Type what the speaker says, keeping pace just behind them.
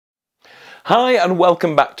Hi and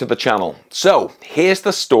welcome back to the channel. So here's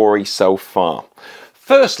the story so far.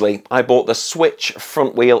 Firstly, I bought the Swytch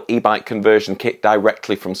front wheel e-bike conversion kit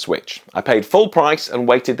directly from Swytch. I paid full price and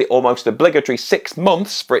waited the almost obligatory 6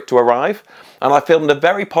 months for it to arrive, and I filmed a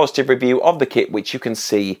very positive review of the kit which you can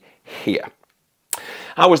see here.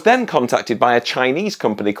 I was then contacted by a Chinese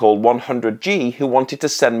company called 100G who wanted to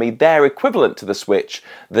send me their equivalent to the Swytch,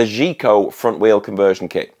 the Geeko front wheel conversion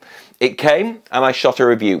kit. It came and I shot a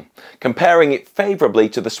review, comparing it favourably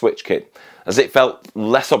to the Swytch Kit, as it felt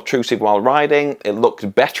less obtrusive while riding, it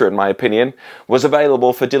looked better in my opinion, was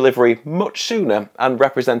available for delivery much sooner and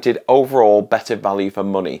represented overall better value for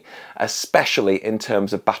money, especially in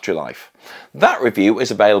terms of battery life. That review is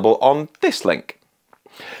available on this link.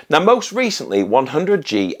 Now most recently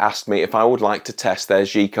 100G asked me if I would like to test their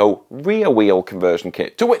Geeko rear wheel conversion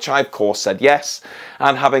kit, to which I of course said yes,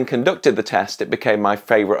 and having conducted the test it became my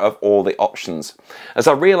favourite of all the options, as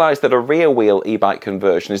I realised that a rear wheel e-bike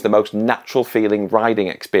conversion is the most natural feeling riding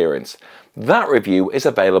experience. That review is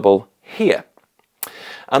available here.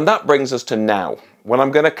 And that brings us to now, when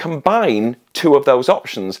I'm going to combine two of those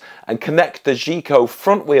options and connect the Geeko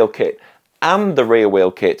front wheel kit and the rear wheel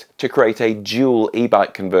kit to create a dual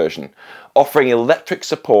e-bike conversion, offering electric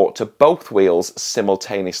support to both wheels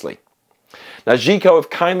simultaneously. Now Geeko have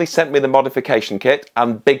kindly sent me the modification kit,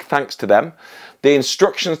 and big thanks to them. The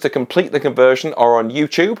instructions to complete the conversion are on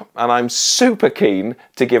YouTube, and I'm super keen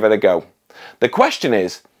to give it a go. The question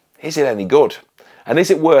is it any good? And is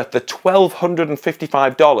it worth the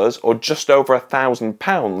 $1,255 or just over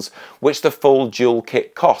 £1,000 which the full dual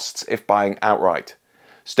kit costs if buying outright?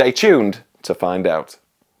 Stay tuned to find out.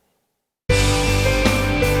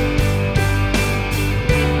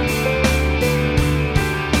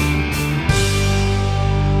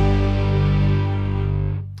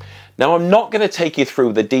 Now I'm not going to take you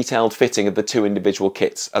through the detailed fitting of the two individual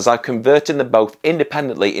kits, as I've converted them both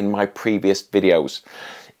independently in my previous videos.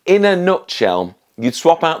 In a nutshell, you'd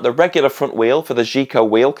swap out the regular front wheel for the Geeko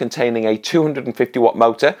wheel containing a 250 watt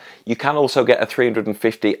motor. You can also get a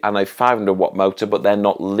 350 and a 500 watt motor, but they're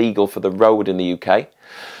not legal for the road in the UK.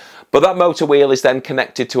 But that motor wheel is then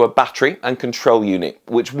connected to a battery and control unit,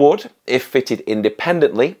 which would, if fitted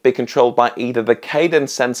independently, be controlled by either the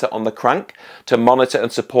cadence sensor on the crank to monitor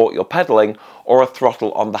and support your pedalling, or a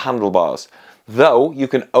throttle on the handlebars. Though you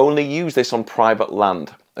can only use this on private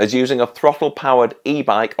land, as using a throttle-powered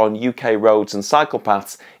e-bike on UK roads and cycle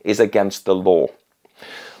paths is against the law.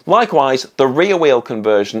 Likewise, the rear wheel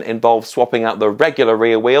conversion involves swapping out the regular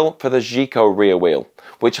rear wheel for the Geeko rear wheel,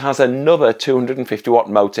 which has another 250 watt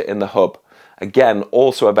motor in the hub. Again,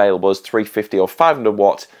 also available as 350 or 500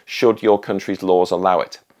 watt should your country's laws allow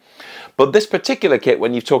it. But this particular kit,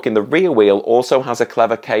 when you're talking the rear wheel, also has a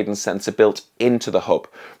clever cadence sensor built into the hub,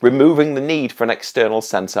 removing the need for an external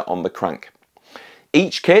sensor on the crank.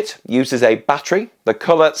 Each kit uses a battery, the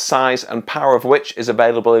colour, size and power of which is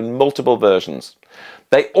available in multiple versions.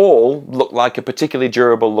 They all look like a particularly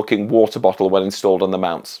durable looking water bottle when installed on the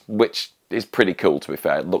mounts, which is pretty cool to be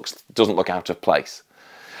fair. It doesn't look out of place.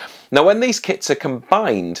 Now when these kits are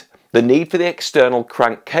combined, the need for the external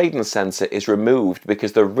crank cadence sensor is removed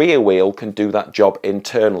because the rear wheel can do that job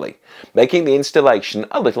internally, making the installation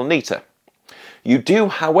a little neater. You do,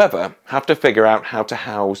 however, have to figure out how to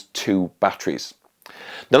house two batteries.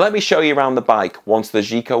 Now let me show you around the bike once the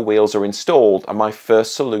Geeko wheels are installed, and my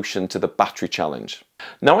first solution to the battery challenge.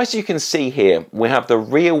 Now as you can see here, we have the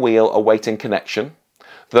rear wheel awaiting connection,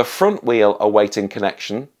 the front wheel awaiting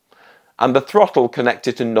connection, and the throttle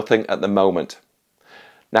connected to nothing at the moment.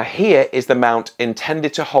 Now here is the mount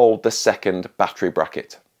intended to hold the second battery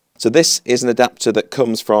bracket. So this is an adapter that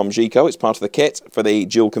comes from Geeko. It's part of the kit for the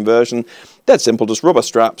dual conversion. Dead simple, just rubber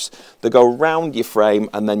straps that go round your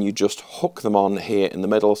frame, and then you just hook them on here in the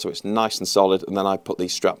middle so it's nice and solid, and then I put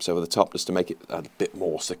these straps over the top just to make it a bit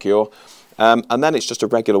more secure. And then it's just a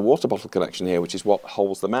regular water bottle connection here, which is what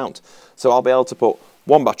holds the mount. So I'll be able to put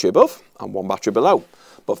one battery above and one battery below.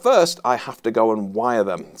 But first I have to go and wire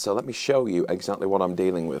them. So let me show you exactly what I'm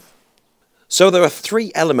dealing with. So there are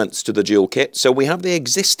three elements to the dual kit. So we have the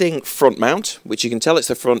existing front mount, which you can tell it's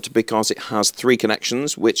the front because it has three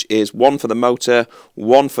connections, which is one for the motor,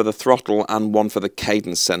 one for the throttle, and one for the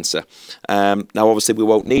cadence sensor. Now obviously we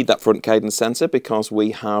won't need that front cadence sensor because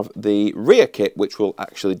we have the rear kit, which will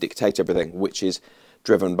actually dictate everything, which is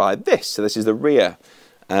driven by this. So this is the rear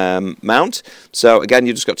mount. So again,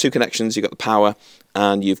 you've just got two connections. You've got the power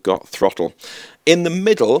and you've got throttle. In the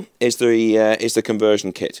middle is the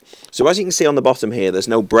conversion kit. So as you can see on the bottom here, there's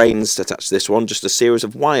no brains attached to this one, just a series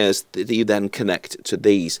of wires that you then connect to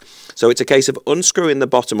these. So it's a case of unscrewing the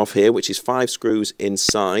bottom off here, which is 5 screws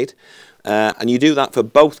inside. And you do that for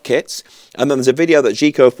both kits. And then there's a video that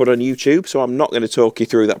Geeko have put on YouTube, so I'm not going to talk you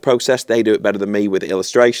through that process. They do it better than me with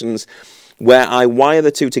illustrations, where I wire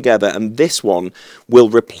the two together, and this one will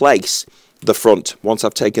replace the front once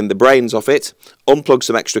I've taken the brains off it, unplugged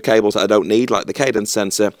some extra cables that I don't need, like the cadence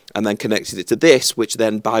sensor, and then connected it to this, which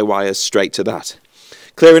then bi-wires straight to that.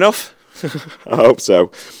 Clear enough? I hope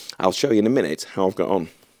so. I'll show you in a minute how I've got on.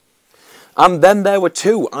 And then there were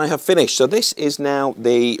two I have finished. So this is now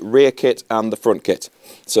the rear kit and the front kit.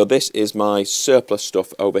 So this is my surplus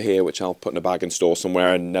stuff over here, which I'll put in a bag and store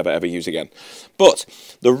somewhere and never ever use again. But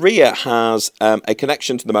the rear has a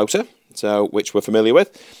connection to the motor, so which we're familiar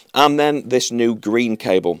with, and then this new green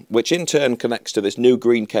cable, which in turn connects to this new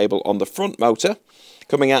green cable on the front motor.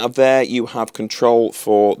 Coming out of there, you have control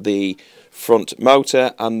for the front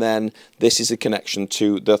motor, and then this is a connection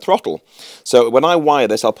to the throttle. So when I wire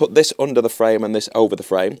this, I'll put this under the frame and this over the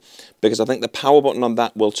frame, because I think the power button on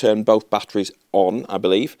that will turn both batteries on, I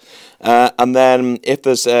believe. And then if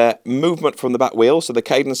there's movement from the back wheel, so the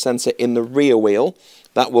cadence sensor in the rear wheel,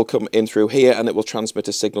 that will come in through here, and it will transmit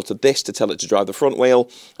a signal to this to tell it to drive the front wheel.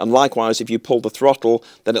 And likewise, if you pull the throttle,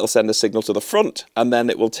 then it'll send a signal to the front, and then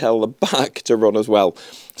it will tell the back to run as well.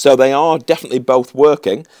 So they are definitely both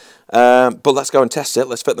working. But let's go and test it.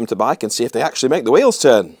 Let's fit them to bike and see if they actually make the wheels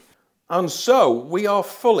turn. And so we are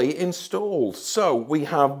fully installed. So we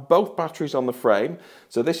have both batteries on the frame.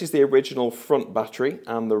 So this is the original front battery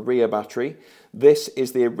and the rear battery. This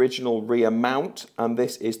is the original rear mount, and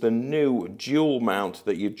this is the new dual mount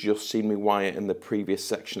that you've just seen me wire in the previous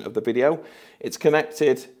section of the video. It's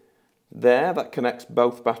connected there. That connects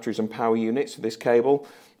both batteries and power units to this cable.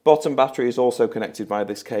 Bottom battery is also connected by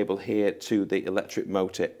this cable here to the electric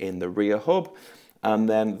motor in the rear hub. And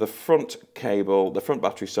then the front cable, the front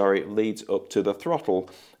battery, sorry, leads up to the throttle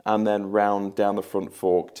and then round down the front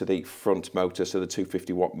fork to the front motor, so the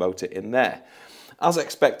 250-watt motor in there. As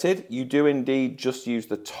expected, you do indeed just use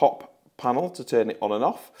the top panel to turn it on and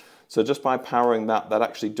off. So just by powering that, that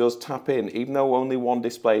actually does tap in. Even though only one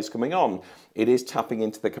display is coming on, it is tapping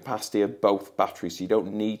into the capacity of both batteries, so you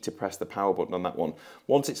don't need to press the power button on that one.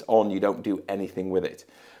 Once it's on, you don't do anything with it.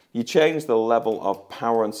 You change the level of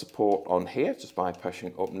power and support on here just by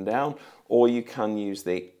pushing up and down, or you can use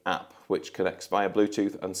the app, which connects via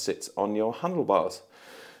Bluetooth and sits on your handlebars.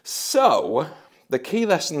 So, the key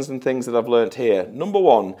lessons and things that I've learnt here. Number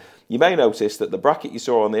one, you may notice that the bracket you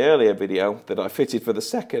saw on the earlier video that I fitted for the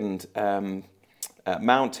second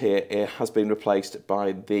mount here, it has been replaced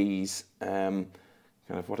by these kind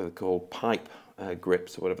of, what are they called, pipe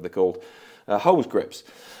grips, or whatever they're called, hose grips,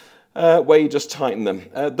 where you just tighten them.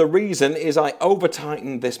 The reason is I over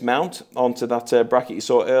tightened this mount onto that bracket you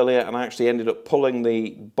saw earlier, and I actually ended up pulling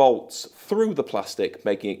the bolts through the plastic,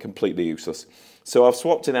 making it completely useless. So I've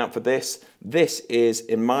swapped it out for this. This is,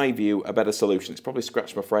 in my view, a better solution. It's probably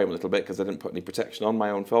scratched my frame a little bit because I didn't put any protection on, my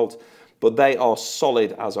own fault, but they are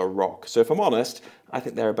solid as a rock. So if I'm honest, I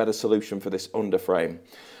think they're a better solution for this underframe.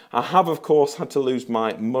 I have, of course, had to lose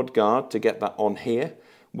my mudguard to get that on here,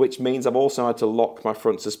 which means I've also had to lock my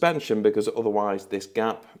front suspension, because otherwise this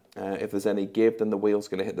gap, if there's any give, then the wheel's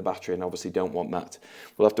going to hit the battery, and obviously don't want that.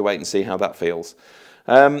 We'll have to wait and see how that feels.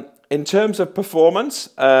 In terms of performance,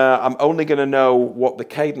 I'm only going to know what the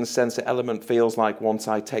cadence sensor element feels like once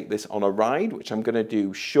I take this on a ride, which I'm going to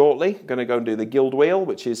do shortly. I'm going to go and do the Geeko Dual,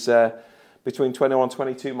 which is between 21 and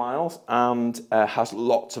 22 miles, and has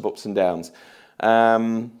lots of ups and downs.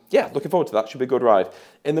 Yeah, looking forward to that. Should be a good ride.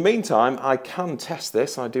 In the meantime, I can test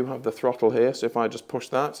this. I do have the throttle here, so if I just push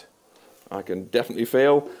that, I can definitely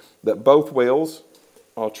feel that both wheels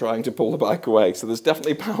are trying to pull the bike away. So there's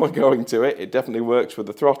definitely power going to it. It definitely works with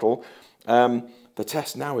the throttle. The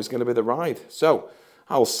test now is going to be the ride. So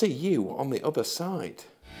I'll see you on the other side.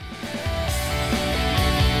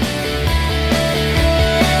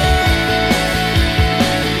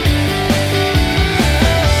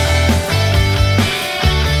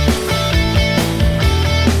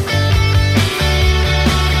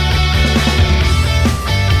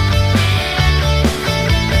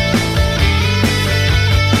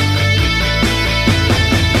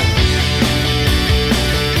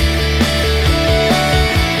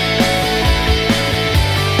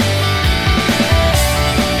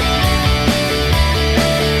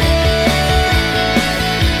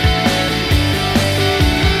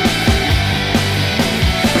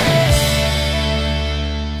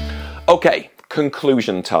 Okay,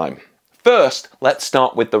 Conclusion time. First, let's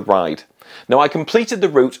start with the ride. Now, I completed the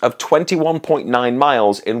route of 21.9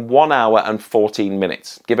 miles in 1 hour and 14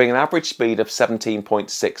 minutes, giving an average speed of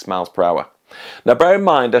 17.6 miles per hour. Now, bear in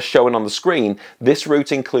mind, as shown on the screen, this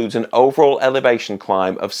route includes an overall elevation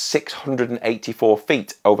climb of 684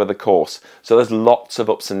 feet over the course, so there's lots of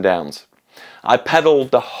ups and downs. I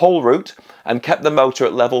pedalled the whole route and kept the motor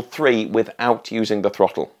at level 3 without using the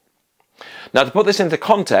throttle. Now, to put this into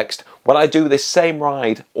context, when I do this same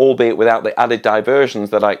ride, albeit without the added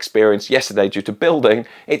diversions that I experienced yesterday due to building,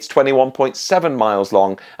 it's 21.7 miles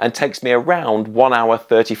long and takes me around 1 hour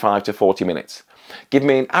 35 to 40 minutes, giving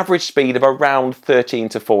me an average speed of around 13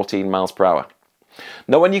 to 14 miles per hour.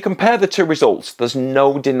 Now, when you compare the two results, there's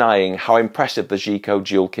no denying how impressive the Geeko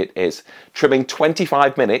Dual Kit is, trimming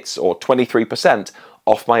 25 minutes or 23%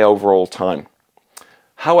 off my overall time.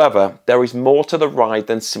 However, there is more to the ride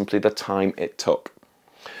than simply the time it took.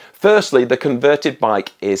 Firstly, the converted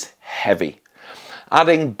bike is heavy.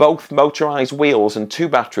 Adding both motorised wheels and 2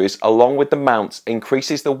 batteries along with the mounts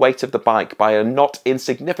increases the weight of the bike by a not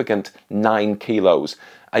insignificant 9 kilos,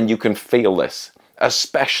 and you can feel this,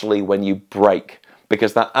 especially when you brake,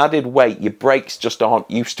 because that added weight, your brakes just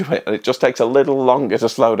aren't used to it and it just takes a little longer to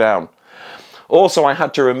slow down. Also, I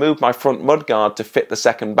had to remove my front mudguard to fit the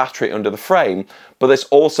second battery under the frame, but this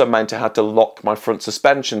also meant I had to lock my front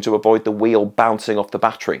suspension to avoid the wheel bouncing off the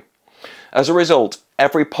battery. As a result,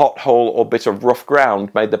 every pothole or bit of rough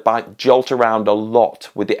ground made the bike jolt around a lot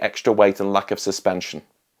with the extra weight and lack of suspension.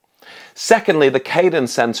 Secondly, the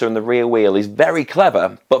cadence sensor in the rear wheel is very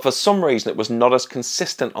clever, but for some reason it was not as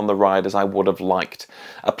consistent on the ride as I would have liked,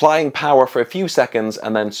 applying power for a few seconds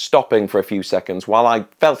and then stopping for a few seconds while I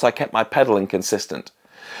felt I kept my pedalling consistent.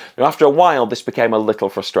 Now, after a while this became a little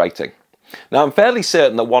frustrating. Now, I'm fairly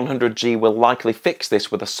certain that 100G will likely fix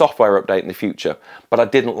this with a software update in the future, but I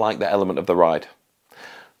didn't like that element of the ride.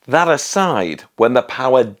 That aside, when the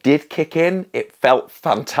power did kick in, it felt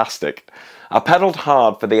fantastic. I pedalled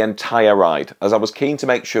hard for the entire ride, as I was keen to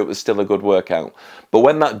make sure it was still a good workout, but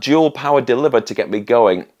when that dual power delivered to get me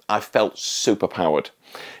going, I felt super powered.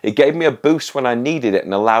 It gave me a boost when I needed it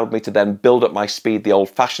and allowed me to then build up my speed the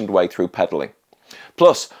old-fashioned way through pedalling.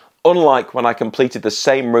 Plus, unlike when I completed the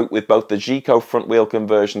same route with both the Geeko front wheel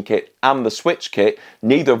conversion kit and the Swytch Kit,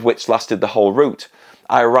 neither of which lasted the whole route,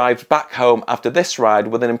 I arrived back home after this ride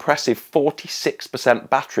with an impressive 46%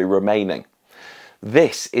 battery remaining.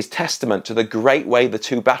 This is testament to the great way the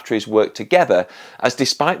 2 batteries work together, as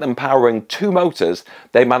despite them powering 2 motors,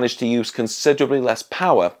 they manage to use considerably less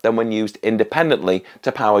power than when used independently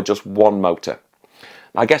to power just 1 motor.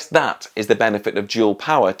 I guess that is the benefit of dual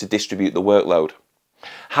power to distribute the workload.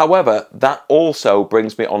 However, that also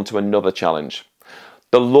brings me on to another challenge.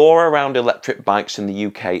 The law around electric bikes in the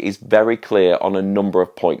UK is very clear on a number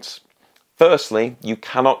of points. Firstly, you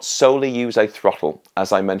cannot solely use a throttle,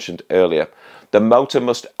 as I mentioned earlier. The motor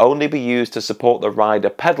must only be used to support the rider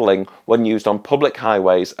pedalling when used on public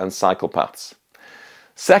highways and cycle paths.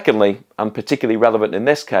 Secondly, and particularly relevant in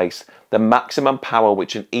this case, the maximum power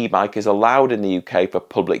which an e-bike is allowed in the UK for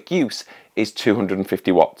public use is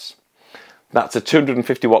 250 watts. That's a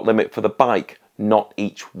 250 watt limit for the bike, not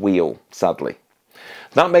each wheel, sadly.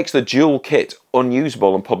 That makes the dual kit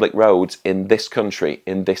unusable on public roads in this country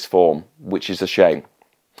in this form, which is a shame.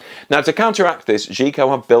 Now, to counteract this, Geeko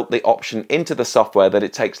have built the option into the software that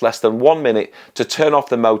it takes less than 1 minute to turn off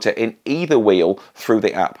the motor in either wheel through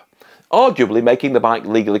the app, arguably making the bike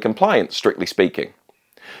legally compliant, strictly speaking.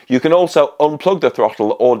 You can also unplug the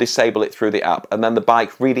throttle or disable it through the app, and then the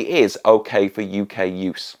bike really is okay for UK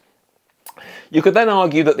use. You could then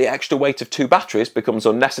argue that the extra weight of 2 batteries becomes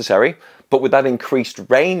unnecessary, but with that increased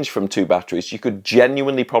range from 2 batteries, you could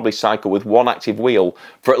genuinely probably cycle with 1 active wheel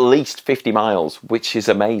for at least 50 miles, which is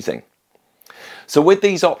amazing. So with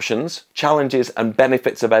these options, challenges and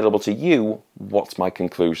benefits available to you, what's my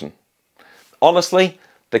conclusion? Honestly,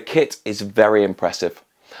 the kit is very impressive.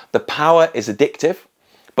 The power is addictive,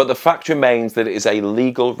 but the fact remains that it is a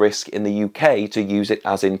legal risk in the UK to use it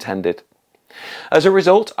as intended. As a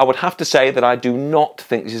result, I would have to say that I do not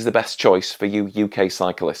think this is the best choice for you UK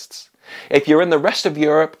cyclists. If you're in the rest of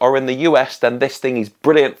Europe or in the US, then this thing is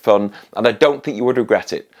brilliant fun and I don't think you would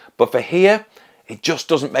regret it. But for here, it just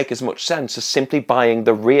doesn't make as much sense as simply buying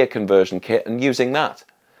the rear conversion kit and using that.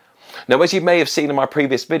 Now, as you may have seen in my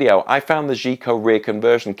previous video, I found the Geeko rear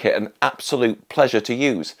conversion kit an absolute pleasure to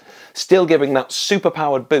use, still giving that super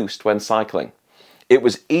powered boost when cycling. It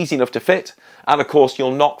was easy enough to fit, and of course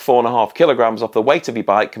you'll knock 4.5 kilograms off the weight of your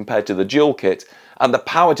bike compared to the dual kit, and the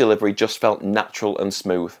power delivery just felt natural and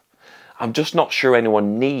smooth. I'm just not sure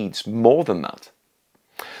anyone needs more than that.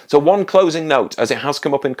 So one closing note, as it has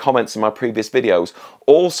come up in comments in my previous videos,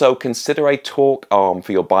 also consider a torque arm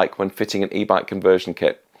for your bike when fitting an e-bike conversion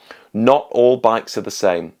kit. Not all bikes are the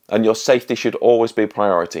same, and your safety should always be a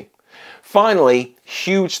priority. Finally,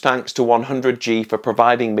 huge thanks to 100G for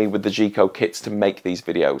providing me with the Geeko kits to make these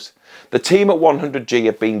videos. The team at 100G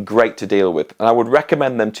have been great to deal with, and I would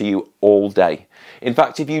recommend them to you all day. In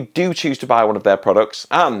fact, if you do choose to buy one of their products,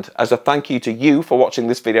 and as a thank you to you for watching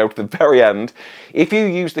this video to the very end, if you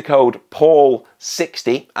use the code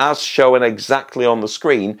PAUL60 as shown exactly on the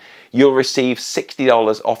screen, you'll receive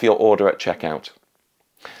 $60 off your order at checkout.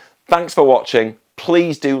 Thanks for watching.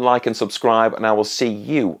 Please do like and subscribe, and I will see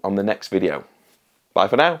you on the next video. Bye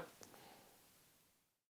for now.